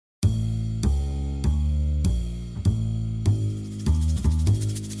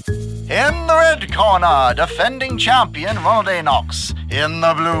In the red corner, defending champion Ronald A. Knox. In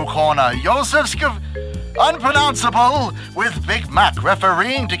the blue corner, Joseph Unpronounceable, with Big Mac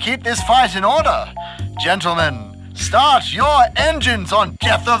refereeing to keep this fight in order. Gentlemen, start your engines on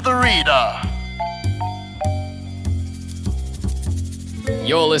Death of the Reader.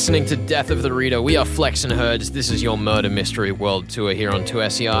 You're listening to Death of the Reader. We are Flex and Herds. This is your Murder Mystery World Tour here on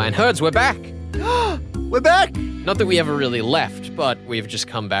 2SER. And Herds, we're back! We're back! Not that we ever really left, but we've just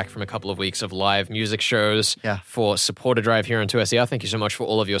come back from a couple of weeks of live music shows for Supporter Drive here on 2SER. Thank you so much for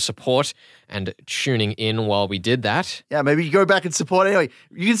all of your support and tuning in while we did that. Yeah, maybe you go back and support anyway.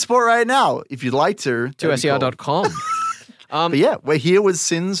 You can support right now if you'd like to. 2SER.com. But yeah, we're here with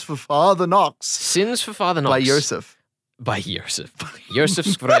Sins for Father Knox. Sins for Father Knox. By Joseph. Joseph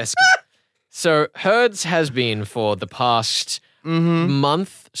Skvoreski. So Herds has been for the past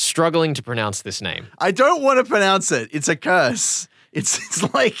month struggling to pronounce this name. I don't want to pronounce it. It's a curse. It's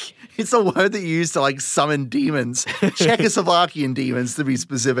a word that you use to like summon demons. Czechoslovakian demons to be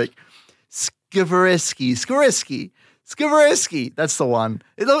specific. Skvoreski. That's the one.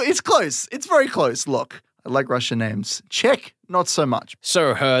 It's close. It's very close. Look, I like Russian names. Czech, not so much.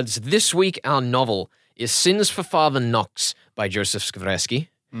 So Herds, this week our novel is Sins for Father Knox by Joseph Skvoreski.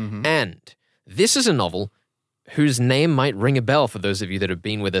 And this is a novel whose name might ring a bell for those of you that have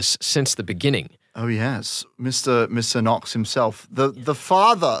been with us since the beginning. Oh, yes. Mr. Knox himself. The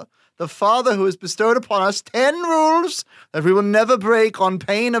father who has bestowed upon us 10 rules that we will never break on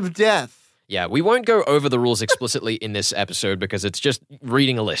pain of death. Yeah, we won't go over the rules explicitly in this episode because it's just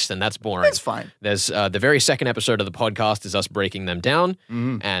reading a list, and that's boring. That's fine. There's the very second episode of the podcast is us breaking them down,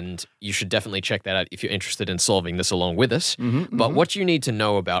 and you should definitely check that out if you're interested in solving this along with us. But what you need to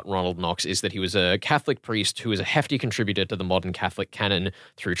know about Ronald Knox is that he was a Catholic priest who was a hefty contributor to the modern Catholic canon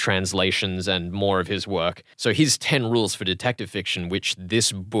through translations and more of his work. So his 10 rules for detective fiction, which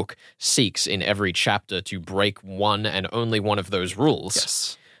this book seeks in every chapter to break one and only one of those rules.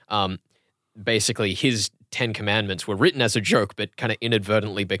 Yes. Basically, his 10 commandments were written as a joke, but kind of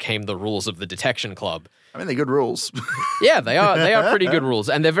inadvertently became the rules of the Detection Club. I mean, they're good rules. Yeah, they are. They are pretty good rules,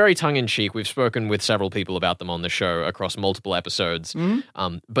 and they're very tongue-in-cheek. We've spoken with several people about them on the show across multiple episodes.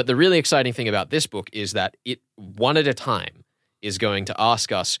 But the really exciting thing about this book is that it, one at a time, is going to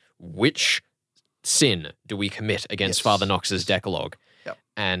ask us which sin do we commit against Father Knox's Decalogue. Yep.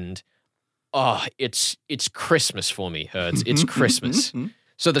 And, it's Christmas for me, Herds. It's Christmas.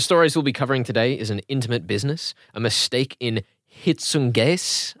 So the stories we'll be covering today is an intimate business, a mistake in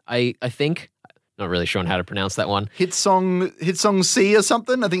Hitsunges, I think. Not really sure on how to pronounce that one. Hitsong C or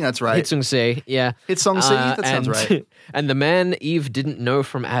something? I think that's right. Hitsung yeah. Hitsong C? That sounds right. And the man Eve didn't know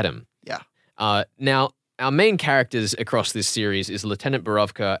from Adam. Yeah. Now, our main characters across this series is Lieutenant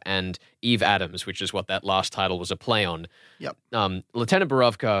Borovka and Eve Adams, which is what that last title was a play on. Yep. Lieutenant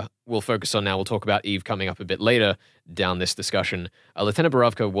Borovka we'll focus on now. We'll talk about Eve coming up a bit later down this discussion. Lieutenant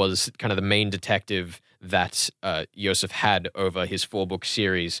Borovka was kind of the main detective that Joseph had over his 4-book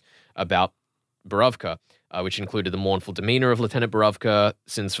series about Borovka, which included the mournful demeanor of Lieutenant Borovka,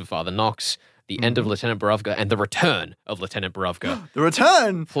 Sins for Father Knox, the end of Lieutenant Borovka, and the return of Lieutenant Borovka. The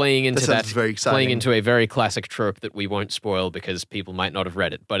return! Playing into that very exciting. Playing into a very classic trope that we won't spoil because people might not have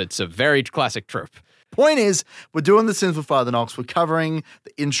read it, but it's a very classic trope. Point is, we're doing the Sins for Father Knox. We're covering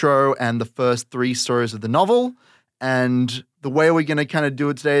the intro and the first 3 stories of the novel, and the way we're going to kind of do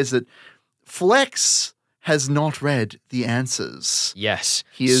it today is that Flex has not read the answers. Yes.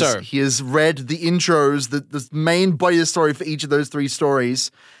 He has read the intros, the main body of the story for each of those 3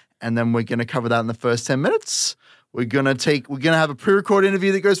 stories. And then we're going to cover that in the first 10 minutes. We're going to have a pre-recorded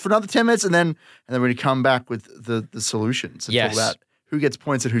interview that goes for another 10 minutes. And then we're going to come back with the solutions and talk about who gets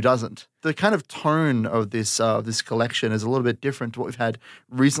points and who doesn't. The kind of tone of this collection is a little bit different to what we've had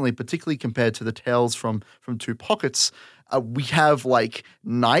recently, particularly compared to the tales from Two Pockets. We have like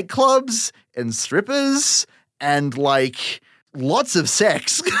nightclubs and strippers and like lots of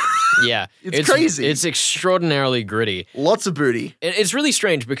sex. Yeah. It's crazy. It's extraordinarily gritty. Lots of booty. It's really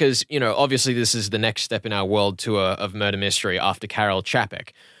strange because, obviously this is the next step in our world tour of murder mystery after Karel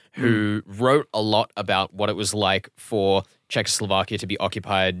Čapek, who wrote a lot about what it was like for Czechoslovakia to be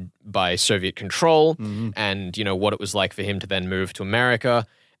occupied by Soviet control and, what it was like for him to then move to America.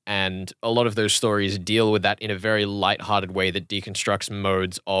 And a lot of those stories deal with that in a very lighthearted way that deconstructs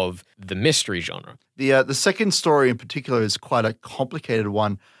modes of the mystery genre. The second story in particular is quite a complicated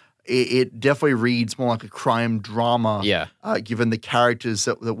one. It definitely reads more like a crime drama, given the characters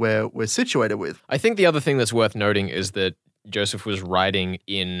that we're situated with. I think the other thing that's worth noting is that Joseph was writing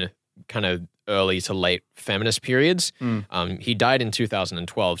in kind of early to late feminist periods. He died in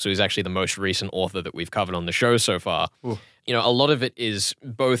 2012, so he's actually the most recent author that we've covered on the show so far. Ooh. You know, a lot of it is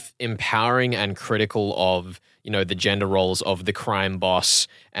both empowering and critical of, you know, the gender roles of the crime boss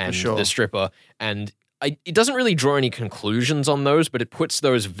and the stripper. And it doesn't really draw any conclusions on those, but it puts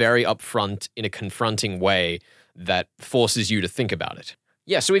those very upfront in a confronting way that forces you to think about it.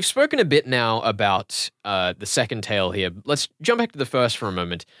 Yeah, so we've spoken a bit now about the second tale here. Let's jump back to the first for a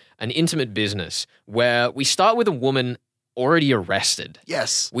moment. An intimate business, where we start with a woman already arrested.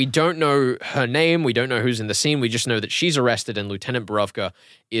 Yes. We don't know her name. We don't know who's in the scene. We just know that she's arrested, and Lieutenant Borovka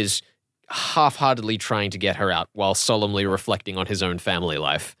is half-heartedly trying to get her out while solemnly reflecting on his own family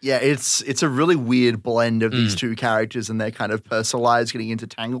life. Yeah, it's a really weird blend of these two characters and their kind of personal lives getting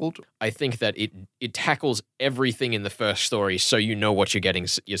intertangled. I think that it tackles everything in the first story, so you know what you're getting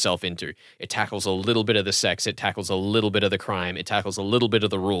yourself into. It tackles a little bit of the sex, it tackles a little bit of the crime, it tackles a little bit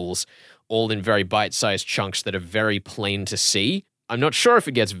of the rules, all in very bite-sized chunks that are very plain to see. I'm not sure if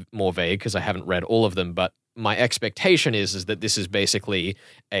it gets more vague because I haven't read all of them, but my expectation is that this is basically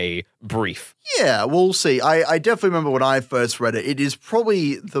a brief. Yeah, we'll see. I definitely remember when I first read it. It is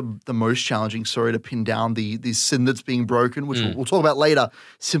probably the most challenging story to pin down the sin that's being broken, which we'll talk about later,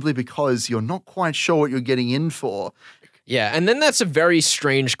 simply because you're not quite sure what you're getting in for. Yeah, and then that's a very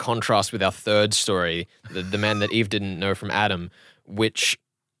strange contrast with our third story, the man that Eve didn't know from Adam, which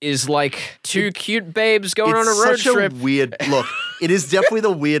is like two cute babes going on a road trip. It's such a weird look. It is definitely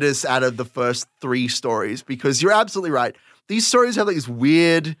the weirdest out of the first three stories because you're absolutely right. These stories have like this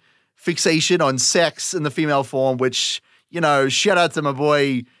weird fixation on sex in the female form, which, you know, shout out to my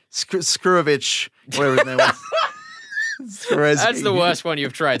boy Skrurovich, whatever his name was. That's the worst one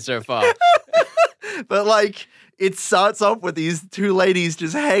you've tried so far. But like, it starts off with these two ladies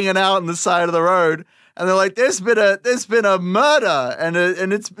just hanging out on the side of the road. And they're like, there's been a murder and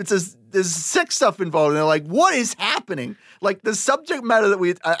there's sex stuff involved. And they're like, what is happening? Like the subject matter that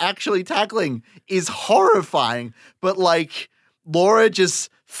we are actually tackling is horrifying. But like Laura just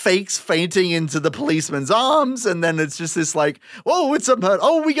fakes fainting into the policeman's arms. And then it's just this like, oh, it's a murder.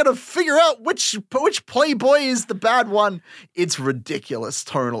 Oh, we got to figure out which playboy is the bad one. It's ridiculous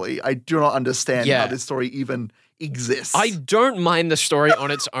tonally. I do not understand how this story even exists. I don't mind the story on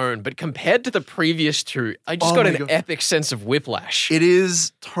its own, but compared to the previous two, I just got an epic sense of whiplash. It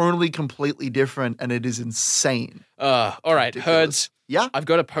is tonally completely different, and it is insane. All right, Herds. Yeah? I've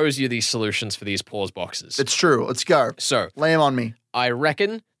got to pose you these solutions for these pause boxes. It's true. Let's go. So, lay them on me. I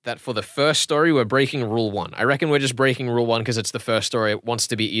reckon that for the first story, we're breaking rule one. I reckon we're just breaking rule one because it's the first story. It wants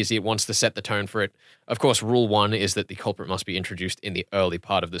to be easy. It wants to set the tone for it. Of course, rule one is that the culprit must be introduced in the early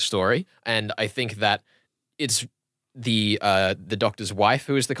part of the story. And I think that it's the doctor's wife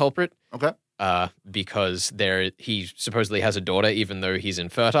who is the culprit. Okay. Because he supposedly has a daughter even though he's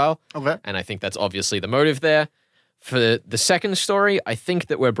infertile. Okay. And I think that's obviously the motive there. For the second story, I think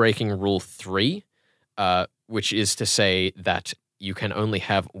that we're breaking rule 3, which is to say that you can only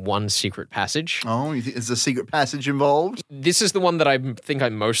have one secret passage. Oh, you think there's a secret passage involved? This is the one that I think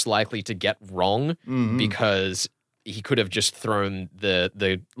I'm most likely to get wrong because he could have just thrown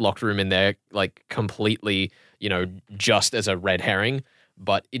the locked room in there like completely, you know, just as a red herring.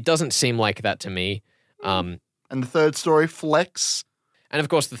 But it doesn't seem like that to me. And the third story, Flex. And of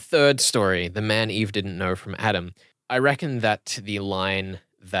course, the third story, the man Eve didn't know from Adam. I reckon that the line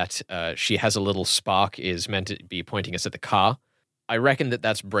that she has a little spark is meant to be pointing us at the car. I reckon that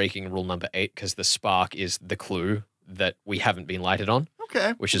that's breaking rule number 8 because the spark is the clue that we haven't been lighted on.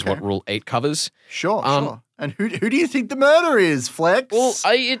 Okay. Which is what rule 8 covers. Sure, sure. And who do you think the murderer is, Flex? Well,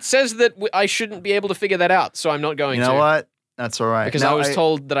 it says that I shouldn't be able to figure that out, so I'm not going to. You know what? That's all right. Because I was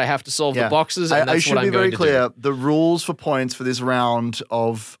told that I have to solve the boxes, and that's what I'm going to do. I should be very clear. The rules for points for this round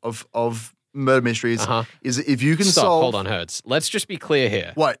of murder mysteries is if you can solve... Hold on, Hertz. Let's just be clear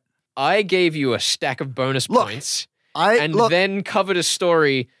here. What? I gave you a stack of bonus points then covered a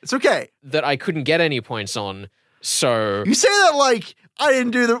story it's okay. that I couldn't get any points on, so... You say that like we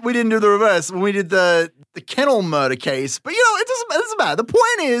didn't do the reverse when we did the kennel murder case, but you know, it doesn't matter. The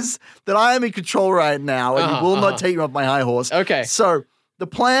point is that I am in control right now and you will not take me off my high horse. Okay. So the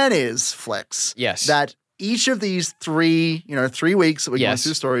plan is, Flex, that each of these 3 weeks that we're going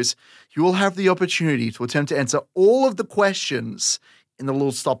through stories, you will have the opportunity to attempt to answer all of the questions in the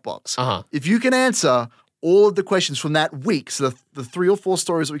little stop box. If you can answer all of the questions from that week, so the 3 or 4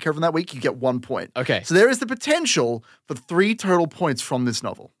 stories that we cover in that week, you get 1 point. Okay. So there is the potential for 3 total points from this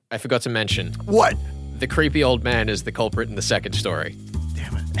novel. I forgot to mention. What? The creepy old man is the culprit in the second story.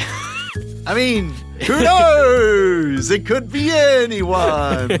 Damn it. I mean, who knows? It could be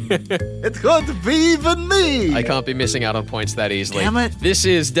anyone. It could be even me. I can't be missing out on points that easily. Damn it. This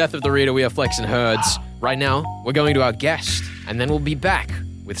is Death of the Reader. We are Flex and Herds. Right now, we're going to our guest, and then we'll be back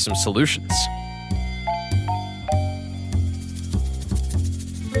with some solutions.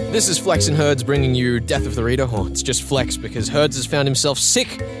 This is Flex and Herds bringing you Death of the Reader. Oh, it's just Flex because Herds has found himself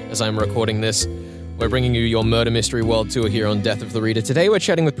sick as I'm recording this. We're bringing you your murder mystery world tour here on Death of the Reader. Today we're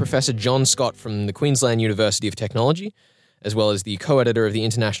chatting with Professor John Scott from the Queensland University of Technology, as well as the co-editor of the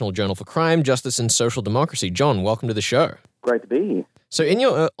International Journal for Crime, Justice and Social Democracy. John, welcome to the show. Great to be here. So in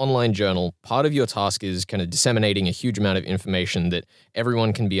your online journal, part of your task is kind of disseminating a huge amount of information that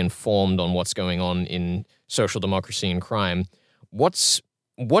everyone can be informed on what's going on in social democracy and crime. What's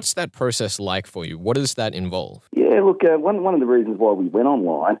that process like for you? What does that involve? Yeah, look, one of the reasons why we went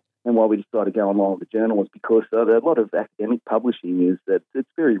online and why we decided to go online with the journal was because a lot of academic publishing is that it's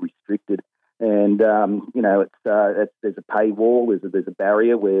very restricted, and there's a paywall, there's a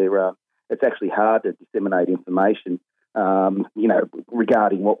barrier where it's actually hard to disseminate information,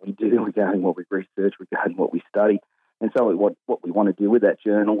 regarding what we do, regarding what we research, regarding what we study. And so what we want to do with that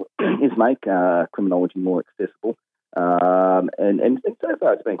journal is make criminology more accessible. And so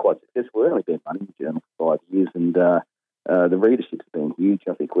far it's been quite successful. We've only been running the journal for 5 years, and the readership's been huge.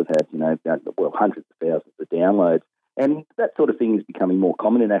 I think we've had, hundreds of thousands of downloads. And that sort of thing is becoming more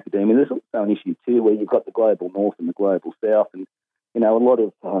common in academia. There's also an issue too where you've got the global north and the global south, and a lot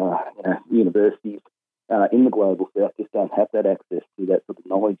of universities in the global south just don't have that access to that sort of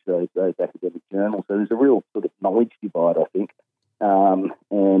knowledge, those academic journals. So there's a real sort of knowledge divide, I think.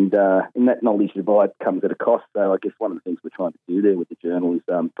 And that knowledge divide comes at a cost. So I guess one of the things we're trying to do there with the journal is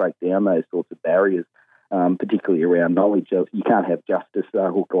break down those sorts of barriers, particularly around knowledge. You can't have justice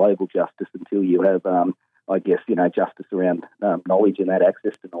or global justice until you have, justice around knowledge and that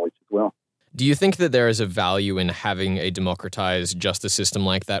access to knowledge as well. Do you think that there is a value in having a democratized justice system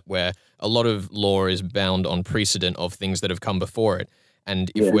like that where a lot of law is bound on precedent of things that have come before it?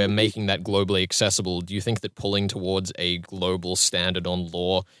 And if we're making that globally accessible, do you think that pulling towards a global standard on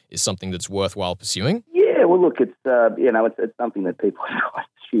law is something that's worthwhile pursuing? Yeah, well, look, it's something that people have tried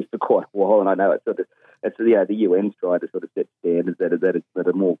to use for quite a while, and I know the UN's trying to sort of set standards that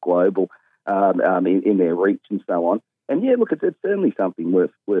are more global in their reach and so on. And yeah, look, it's certainly something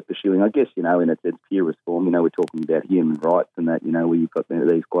worth pursuing. I guess in its purest form, we're talking about human rights and that where you've got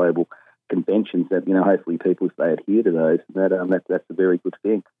these global conventions that hopefully people, if they adhere to those, that's a very good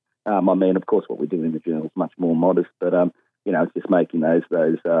thing. Of course, what we do in the journal is much more modest, but it's just making those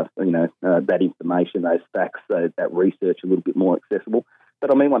that information, those facts, that research a little bit more accessible.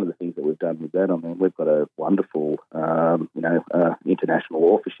 But one of the things that we've done with that, we've got a wonderful international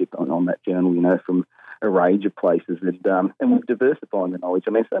authorship on that journal, from a range of places, and we're diversifying the knowledge.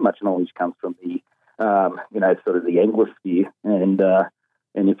 So much knowledge comes from the sort of the Anglosphere,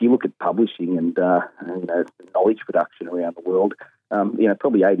 and if you look at publishing and knowledge production around the world,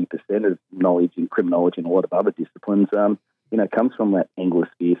 probably 80% of knowledge in criminology and a lot of other disciplines, comes from that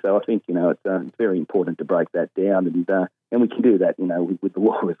Anglosphere. So I think it's very important to break that down, and we can do that with the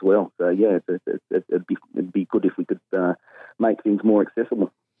law as well. So yeah, it'd be good if we could make things more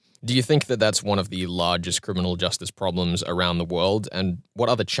accessible. Do you think that that's one of the largest criminal justice problems around the world? And what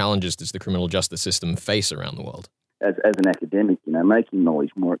other challenges does the criminal justice system face around the world? As an academic, making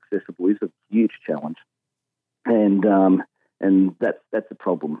knowledge more accessible is a huge challenge, and that's a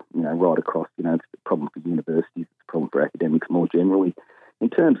problem, right across. It's a problem for universities, it's a problem for academics more generally.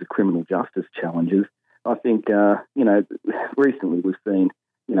 In terms of criminal justice challenges, I think recently we've seen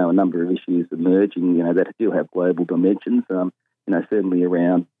a number of issues emerging, that do have global dimensions. Certainly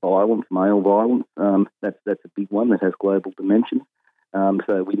around violence, male violence, that's a big one that has global dimensions.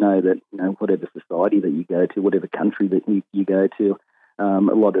 So we know that, whatever society that you go to, whatever country that you go to, a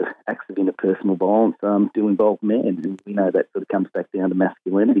lot of acts of interpersonal violence do involve men. And we know that sort of comes back down to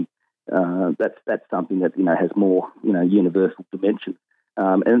masculinity. That's something that, has more, universal dimensions.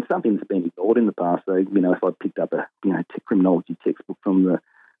 And it's something that's been ignored in the past. So, if I picked up a, criminology textbook from the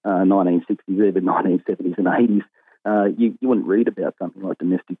 1960s, even 1970s and 80s, you wouldn't read about something like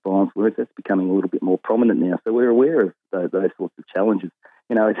domestic violence, whereas that's becoming a little bit more prominent now. So we're aware of those sorts of challenges.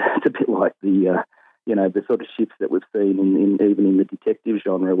 It's a bit like the sort of shifts that we've seen even in the detective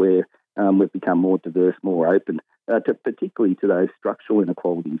genre, where we've become more diverse, more open, particularly to those structural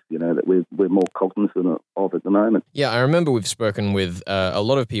inequalities, that we're more cognizant of at the moment. Yeah, I remember we've spoken with a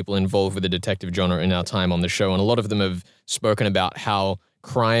lot of people involved with the detective genre in our time on the show, and a lot of them have spoken about how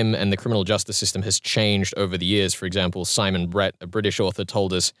crime and the criminal justice system has changed over the years. For example, Simon Brett, a British author,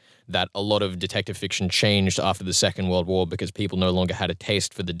 told us that a lot of detective fiction changed after the Second World War because people no longer had a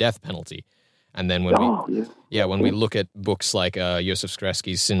taste for the death penalty. And then when when we look at books like Josef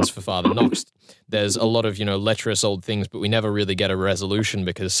Skresky's Sins for Father Knox, there's a lot of, lecherous old things, but we never really get a resolution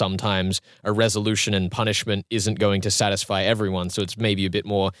because sometimes a resolution and punishment isn't going to satisfy everyone. So it's maybe a bit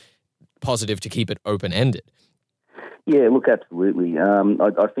more positive to keep it open-ended. Yeah, look, absolutely.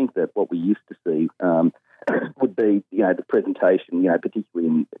 I think that what we used to see would be, the presentation,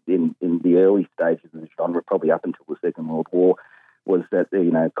 particularly in the early stages of the genre, probably up until the Second World War, was that,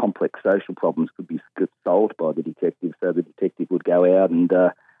 complex social problems could be solved by the detective. So the detective would go out and,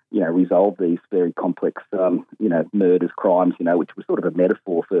 resolve these very complex, murders, crimes, which was sort of a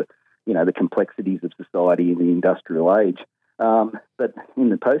metaphor for, the complexities of society in the industrial age. But in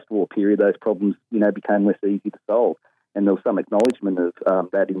the post-war period, those problems, became less easy to solve. And there was some acknowledgement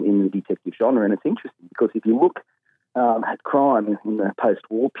of that in the detective genre. And it's interesting because if you look at crime in the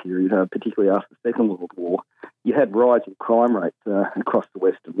post-war period, particularly after the Second World War, you had rising crime rates across the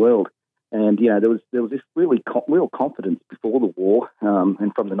Western world. And, there was this real confidence before the war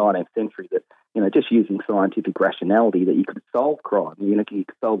and from the 19th century that, just using scientific rationality that you could solve crime. You could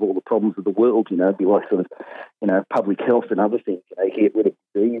solve all the problems of the world, it'd be like sort of, public health and other things. You get rid of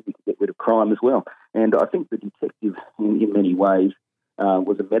disease, you could get rid of crime as well. And I think the detective, in many ways,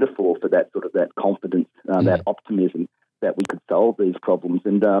 was a metaphor for that sort of that confidence, that optimism that we could solve these problems.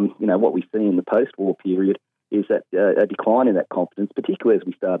 And, what we see in the post-war period is that a decline in that confidence, particularly as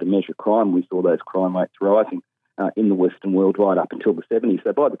we started to measure crime. We saw those crime rates rising in the Western world right up until the 70s.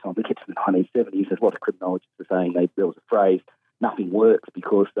 So by the time we get to the 1970s, there's a lot of criminologists are saying there was a phrase, nothing works,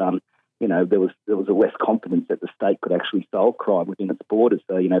 because, there was a less confidence that the state could actually solve crime within its borders.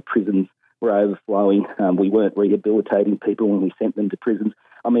 So, prisons were overflowing. We weren't rehabilitating people when we sent them to prisons.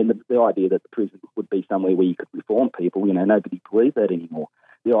 I mean, the idea that the prison would be somewhere where you could reform people, nobody believed that anymore.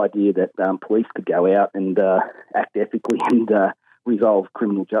 The idea that police could go out and act ethically and resolve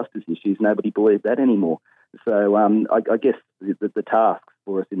criminal justice issues, nobody believed that anymore. So I guess the tasks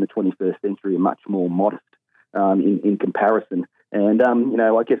for us in the 21st century are much more modest in comparison. And,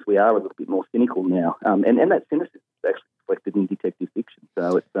 I guess we are a little bit more cynical now. And that cynicism is actually reflected in detective fiction.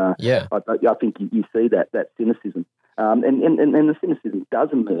 So it's I think you see that cynicism. And the cynicism does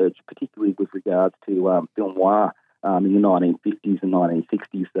emerge, particularly with regards to film noir in the 1950s and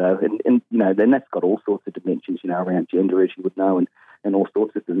 1960s. So, and then that's got all sorts of dimensions, around gender, as you would know, and all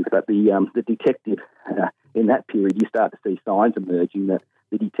sorts of things. But the detective in that period, you start to see signs emerging that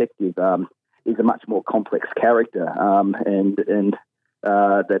the detective is a much more complex character, and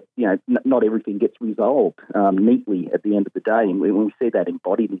that not everything gets resolved neatly at the end of the day, and we see that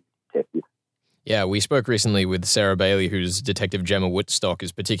embodied in the detective. Yeah, we spoke recently with Sarah Bailey, whose detective Gemma Woodstock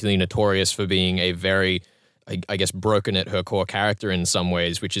is particularly notorious for being a very, I guess, broken at her core character in some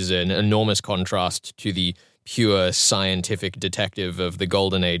ways, which is an enormous contrast to the pure scientific detective of the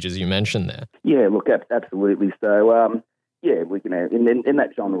golden age, as you mentioned there. Yeah, look, absolutely. So, in that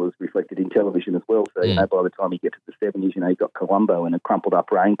genre was reflected in television as well. So, by the time you get to the 70s, you've got Columbo in a crumpled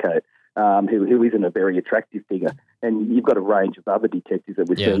up raincoat, who isn't a very attractive figure. And you've got a range of other detectives that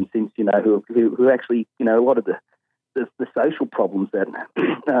we've seen since, who actually, a lot of the social problems that,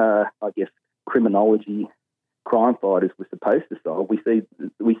 I guess, criminology, crime fighters were supposed to solve. We see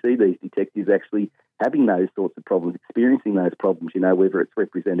these detectives actually having those sorts of problems, experiencing those problems, whether it's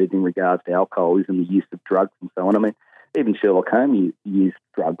represented in regards to alcoholism, the use of drugs and so on. I mean, even Sherlock Holmes used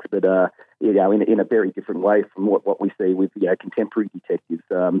drugs, but in a very different way from what we see with contemporary detectives.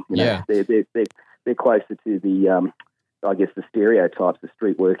 They're closer to the I guess the stereotypes of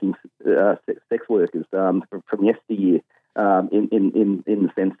street working sex workers from yesteryear. In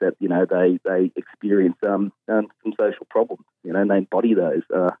the sense that they experience some social problems, and they embody those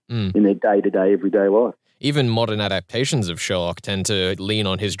in their day-to-day, everyday life. Even modern adaptations of Sherlock tend to lean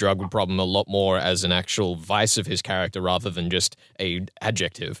on his drug problem a lot more as an actual vice of his character rather than just a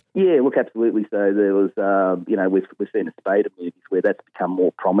adjective. Yeah, look, absolutely. So there was, we've seen a spate of movies where that's become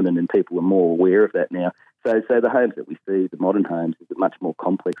more prominent and people are more aware of that now. So the Holmes that we see, the modern Holmes, is a much more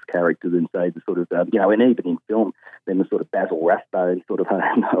complex character than, say, the sort of, and even in film, than the sort of Basil Rathbone sort of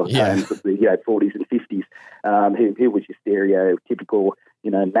Holmes of the 40s and 50s, who was your stereotypical,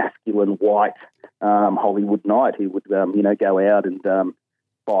 masculine, white Hollywood knight who would, go out and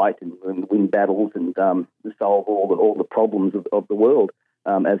fight and win battles and solve all the problems of the world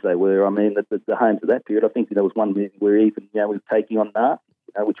as they were. I mean, the Holmes of that period, I think there was one movie where even, was taking on Nazis,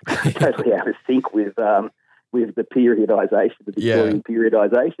 which was totally out of sync with the periodisation, the Victorian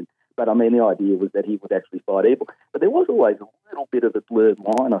periodisation. But I mean, the idea was that he would actually fight evil. But there was always a little bit of a blurred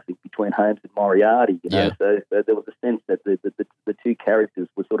line, I think, between Holmes and Moriarty. You know, so there was a sense that the two characters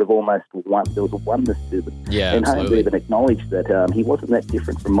were sort of almost one. There was a oneness to them. Yeah, and absolutely. Holmes even acknowledged that he wasn't that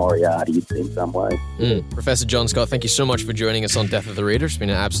different from Moriarty in some ways. Professor John Scott, thank you so much for joining us on Death of the Reader. It's been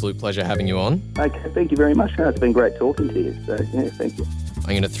an absolute pleasure having you on. Okay, thank you very much. It's been great talking to you. So yeah, thank you. I'm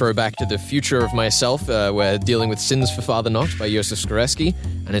going to throw back to the future of myself. We're dealing with Sins for Father Knox by Josef Skrzewski,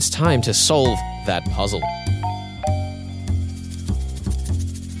 and it's time to solve that puzzle.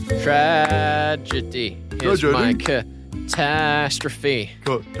 Tragedy. Here's my catastrophe.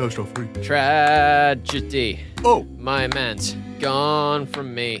 Tragedy. Oh, My man's gone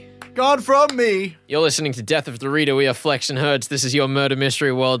from me. gone from me. You're listening to Death of the Reader. We are Flex and Hertz. This is your Murder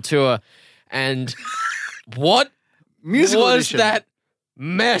Mystery World Tour. And what Musical was edition. that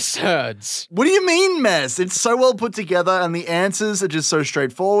mess, Hertz? What do you mean, mess? It's so well put together, and the answers are just so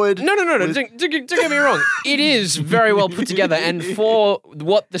straightforward. No. Don't get me wrong. It is very well put together, and for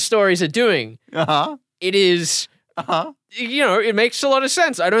what the stories are doing, it is, it makes a lot of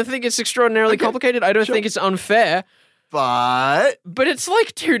sense. I don't think it's extraordinarily complicated. I don't think it's unfair, But, but it's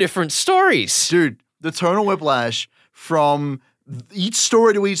like two different stories. dude, the tonal whiplash from each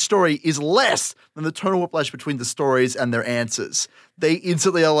story to each story is less than the tonal whiplash between the stories and their answers. They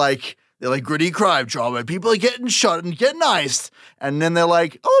instantly are like, they're like gritty crime drama. People are getting shot and getting iced. And then they're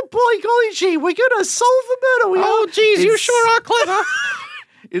like, oh boy, golly gee, we're going to solve the murder. Oh, geez, you sure are clever.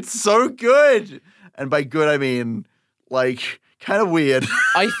 It's so good. And by good, I mean, like, kind of weird.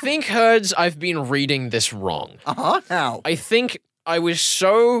 I think, Herds, I've been reading this wrong. How? I think I was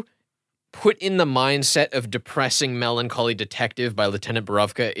so put in the mindset of depressing melancholy detective by Lieutenant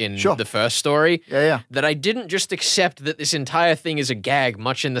Borovka in the first story Yeah. that I didn't just accept that this entire thing is a gag,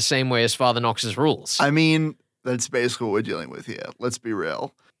 much in the same way as Father Knox's rules. I mean, that's basically what we're dealing with here. Let's be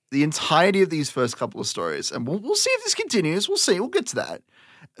real. The entirety of these first couple of stories, and we'll see if this continues. We'll see. We'll get to that.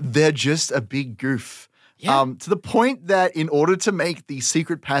 They're just a big goof. Yeah. To the point that in order to make the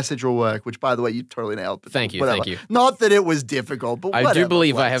secret passage will work, which, by the way, you totally nailed. But Thank you, whatever. thank you. Not that it was difficult, but I whatever, do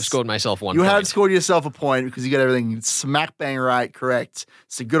believe I Flex. have scored myself one You point. have scored yourself a point because you got everything smack bang right, correct.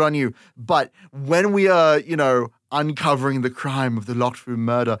 So good on you. But when we are, uncovering the crime of the locked room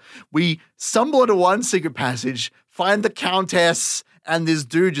murder, we stumble into one secret passage, find the Countess and this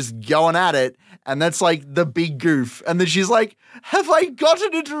dude just going at it, and that's like the big goof. And then she's like, have I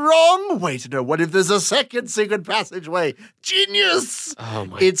gotten it wrong? Wait, no, what if there's a second secret passageway? Genius! Oh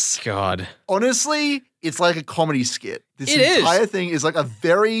my God. Honestly, it's like a comedy skit. This It is. entire thing is like a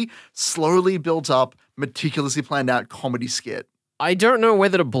very slowly built up, meticulously planned out comedy skit. I don't know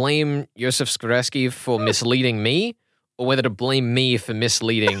whether to blame Josef Skrzewski for misleading me or whether to blame me for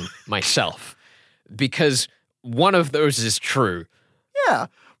misleading myself. Because one of those is true. Yeah.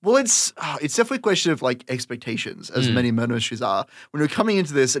 Well, it's definitely a question of like expectations, as many murder mysteries are. When you're coming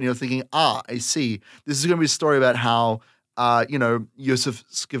into this and you're thinking, I see, this is going to be a story about how, Josef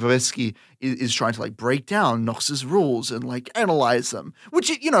Skrzewski is trying to like break down Knox's rules and like analyze them, which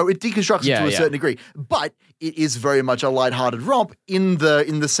it deconstructs it to a certain degree, but it is very much a lighthearted romp in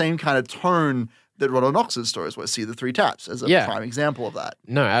the same kind of tone that Ronald Knox's stories were. See the Three Taps as a prime example of that.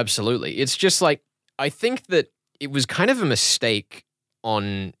 No, absolutely. It's just like, I think that it was kind of a mistake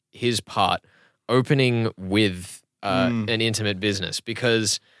on his part opening with an intimate business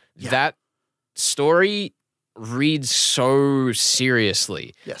because that story reads so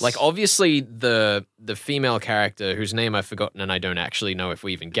seriously. Yes. Like obviously the female character whose name I've forgotten and I don't actually know if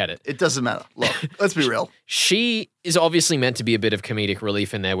we even get it. It doesn't matter. Look, let's be real. She is obviously meant to be a bit of comedic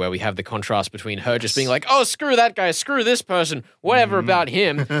relief in there where we have the contrast between her just being like, oh, screw that guy, screw this person, whatever about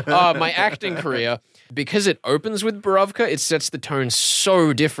him, my acting career. Because it opens with Borovka, it sets the tone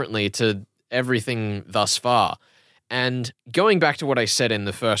so differently to everything thus far. And going back to what I said in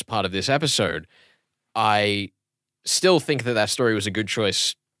the first part of this episode, I still think that story was a good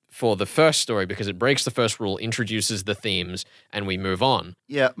choice for the first story because it breaks the first rule, introduces the themes, and we move on.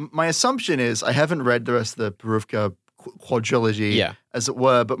 Yeah, my assumption is, I haven't read the rest of the Borovka quadrilogy, as it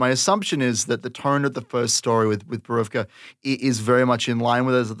were, but my assumption is that the tone of the first story with Borovka is very much in line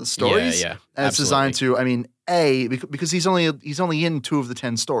with those of the stories. Yeah, and it's designed to, because he's only in 2 of the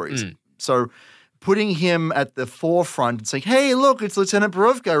 10 stories. So putting him at the forefront and saying, hey, look, it's Lieutenant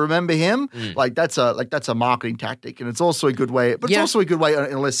Borovka, remember him? Like that's a marketing tactic. And it's also a good way, but it's also a good way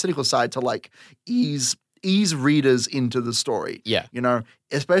on a less cynical side to like ease readers into the story. Yeah.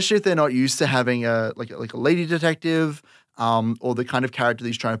 Especially if they're not used to having a lady detective, or the kind of character that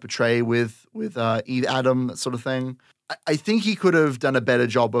he's trying to portray with Eve Adam, that sort of thing. I think he could have done a better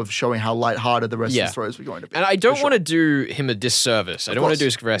job of showing how lighthearted the rest of the stories were going to be. And I don't want to do him a disservice. I don't want to do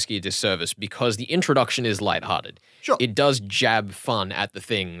Skvoreski a disservice because the introduction is lighthearted. Sure. It does jab fun at the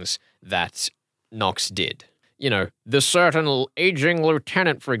things that Knox did. You know, the certain aging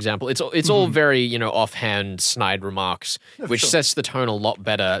lieutenant, for example. It's all very, offhand, snide remarks, which sets the tone a lot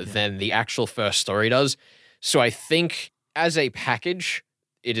better than the actual first story does. So I think as a package,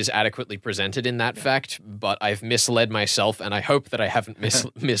 it is adequately presented in that fact, but I've misled myself, and I hope that I haven't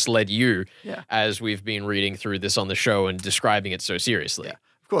misled you as we've been reading through this on the show and describing it so seriously. Yeah.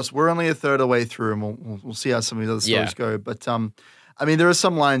 Of course, we're only a third of the way through, and we'll see how some of these other stories go. But I mean, there are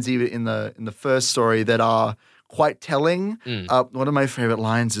some lines even in the first story that are quite telling. One of my favorite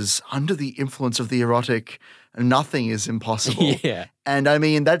lines is, "Under the influence of the erotic, nothing is impossible." Yeah. And I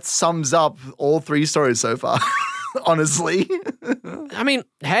mean, that sums up all 3 stories so far, honestly. I mean,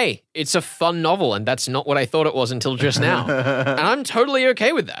 hey, it's a fun novel, and that's not what I thought it was until just now. And I'm totally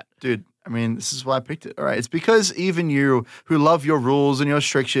okay with that. Dude, I mean, this is why I picked it. All right. It's because even you who love your rules and your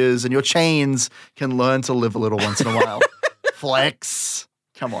strictures and your chains can learn to live a little once in a while. Flex.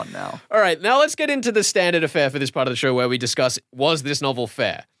 Come on now. All right, now let's get into the standard affair for this part of the show where we discuss, was this novel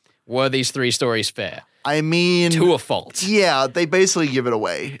fair? Were these 3 stories fair? I mean... To a fault. Yeah, they basically give it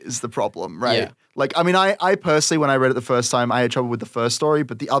away is the problem, right? Yeah. Like, I mean, I personally, when I read it the first time, I had trouble with the first story,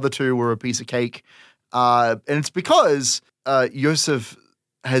 but the other 2 were a piece of cake. And it's because Yosef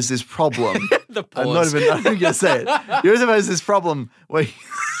has this problem. The pause. I'm not even going to say it. Yosef has this problem where...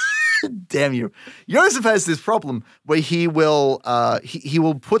 Damn you. Yosef has this problem where he will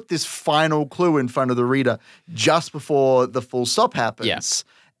put this final clue in front of the reader just before the full stop happens. Yeah.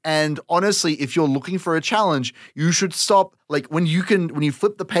 And honestly, if you're looking for a challenge, you should stop. Like when you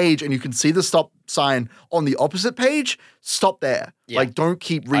flip the page and you can see the stop sign on the opposite page, stop there. Yeah. Like don't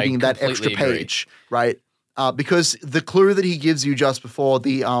keep reading that extra completely page, right? Because the clue that he gives you just before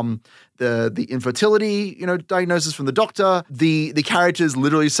the infertility, diagnosis from the doctor, the character is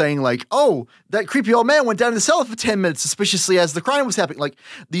literally saying like, "Oh, that creepy old man went down to the cellar for 10 minutes suspiciously as the crime was happening." Like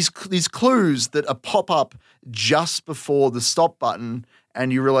these clues that pop up just before the stop button,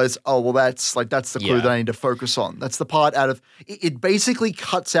 and you realize, oh, well, that's the clue that I need to focus on. That's the part out of it. Basically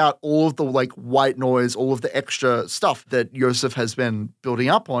cuts out all of the like white noise, all of the extra stuff that Yosef has been building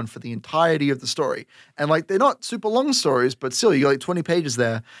up on for the entirety of the story. And like they're not super long stories, but still, you got like 20 pages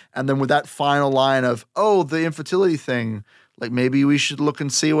there. And then with that final line of, "Oh, the infertility thing, like maybe we should look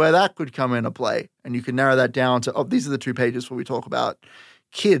and see where that could come into play." And you can narrow that down to, oh, these are the 2 pages where we talk about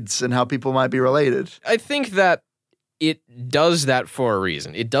kids and how people might be related. I think that it does that for a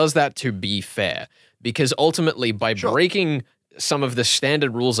reason. It does that to be fair, because ultimately by breaking some of the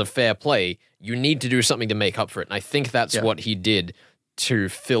standard rules of fair play, you need to do something to make up for it. And I think that's what he did to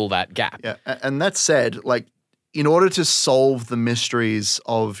fill that gap. Yeah. And that said, like, in order to solve the mysteries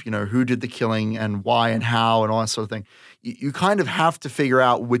of, who did the killing and why and how and all that sort of thing, you kind of have to figure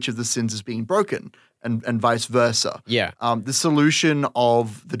out which of the sins is being broken and vice versa. Yeah. The solution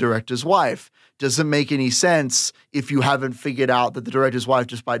of the director's wife doesn't make any sense if you haven't figured out that the director's wife,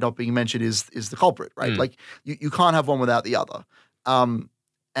 just by not being mentioned, is the culprit, right? Like you can't have one without the other. And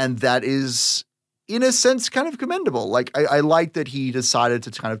that is, in a sense, kind of commendable. Like I like that he decided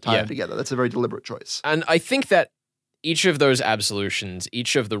to kind of tie them together. That's a very deliberate choice. And I think that each of those absolutions,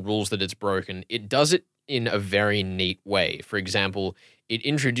 each of the rules that it's broken, it does it in a very neat way. For example, it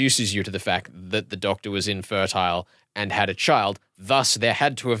introduces you to the fact that the doctor was infertile and had a child, thus there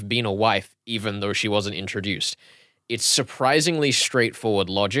had to have been a wife even though she wasn't introduced. It's surprisingly straightforward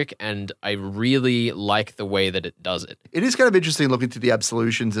logic, and I really like the way that it does it. It is kind of interesting looking through the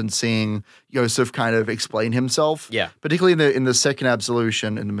absolutions and seeing Yosef kind of explain himself. Yeah. Particularly in the second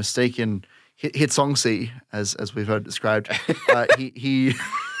absolution, in the mistaken Hitsongsi, as we've heard described. He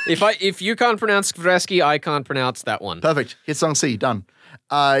If you can't pronounce Skvoreski, I can't pronounce that one. Perfect. Hitsongsi, done.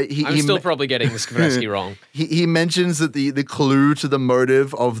 I'm still probably getting Skvoreski wrong. He mentions that the clue to the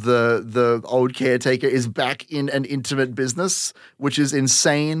motive of the old caretaker is back in an intimate business, which is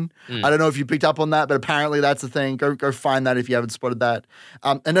insane. I don't know if you picked up on that, but apparently that's the thing. Go find that if you haven't spotted that.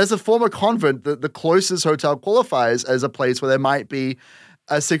 And as a former convent, the closest hotel qualifies as a place where there might be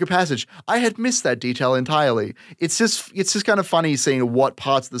a secret passage. I had missed that detail entirely. It's just kind of funny seeing what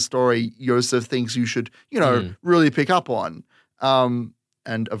parts of the story Yosef thinks you should, really pick up on.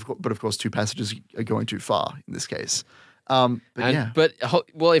 But of course, 2 passages are going too far in this case. But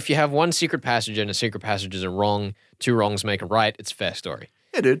if you have one secret passage and a secret passage is a wrong, 2 wrongs make a right, it's a fair story.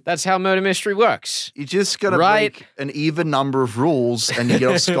 Yeah, dude. That's how murder mystery works. You just gotta break an even number of rules and you get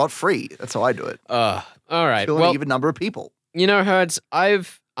off scot-free. That's how I do it. All right. Kill an even number of people. Herds,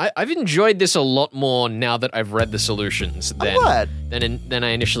 I've I've enjoyed this a lot more now that I've read the solutions I'm glad. than I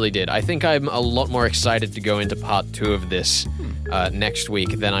initially did. I think I'm a lot more excited to go into part 2 of this next week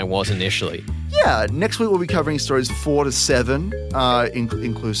than I was initially. Yeah, next week we'll be covering stories 4 to 7,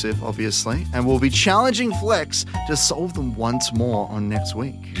 inclusive, obviously, and we'll be challenging Flex to solve them once more on next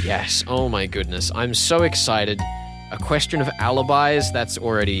week. Yes. Oh my goodness. I'm so excited. A question of alibis,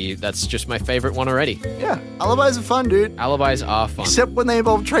 that's just my favorite one already. Yeah, alibis are fun, dude. Alibis are fun. Except when they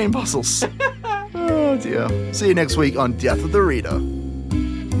involve train puzzles. Oh dear. See you next week on Death of the Reader.